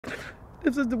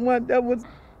This is the one that was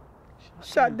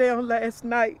shot down last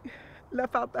night,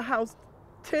 left out the house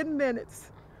 10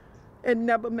 minutes and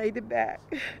never made it back.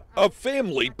 A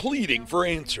family pleading for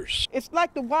answers. It's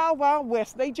like the Wild Wild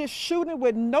West. They just shooting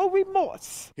with no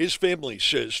remorse. His family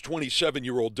says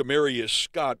 27-year-old Demarius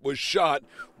Scott was shot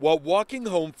while walking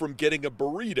home from getting a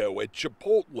burrito at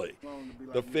Chipotle.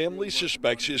 The family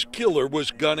suspects his killer was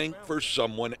gunning for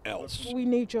someone else. We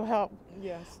need your help.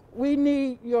 Yes. We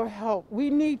need your help.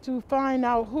 We need to find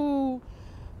out who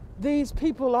these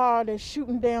people are that's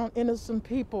shooting down innocent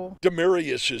people.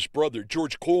 Demarius's brother,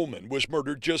 George Coleman, was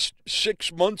murdered just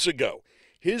 6 months ago.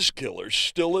 His killer's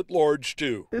still at large,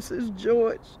 too. This is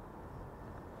George,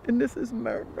 and this is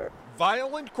murder.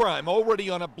 Violent crime already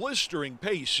on a blistering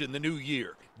pace in the new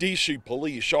year. D.C.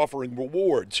 police offering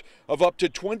rewards of up to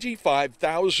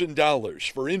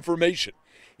 $25,000 for information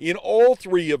in all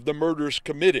three of the murders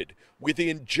committed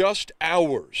within just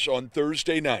hours on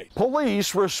Thursday night.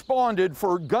 Police responded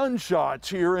for gunshots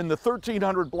here in the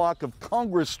 1300 block of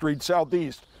Congress Street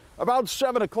Southeast. About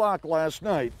 7 o'clock last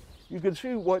night, you can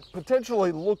see what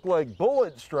potentially looked like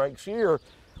bullet strikes here.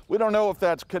 We don't know if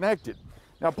that's connected.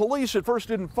 Now, police at first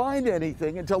didn't find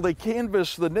anything until they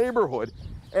canvassed the neighborhood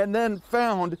and then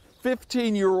found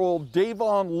 15-year-old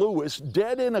Davon Lewis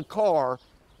dead in a car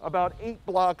about 8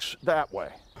 blocks that way.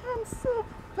 I'm so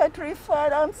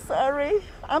petrified. I'm sorry.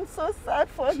 I'm so sad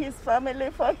for his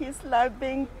family, for his life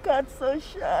being cut so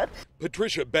short.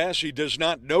 Patricia Bassey does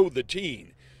not know the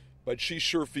teen, but she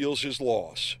sure feels his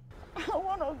loss. I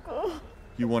want to go.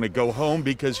 You want to go home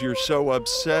because you're so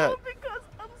upset? Because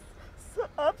I'm so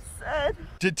upset.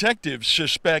 Detectives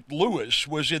suspect Lewis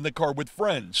was in the car with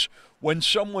friends when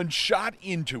someone shot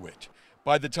into it.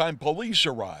 By the time police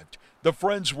arrived, the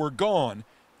friends were gone,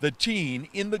 the teen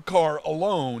in the car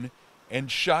alone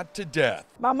and shot to death.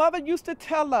 My mother used to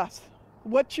tell us,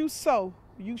 what you sow,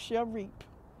 you shall reap.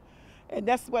 And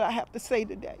that's what I have to say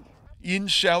today. In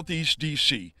Southeast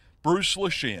D.C., Bruce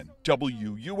Leshan,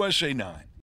 WUSA 9.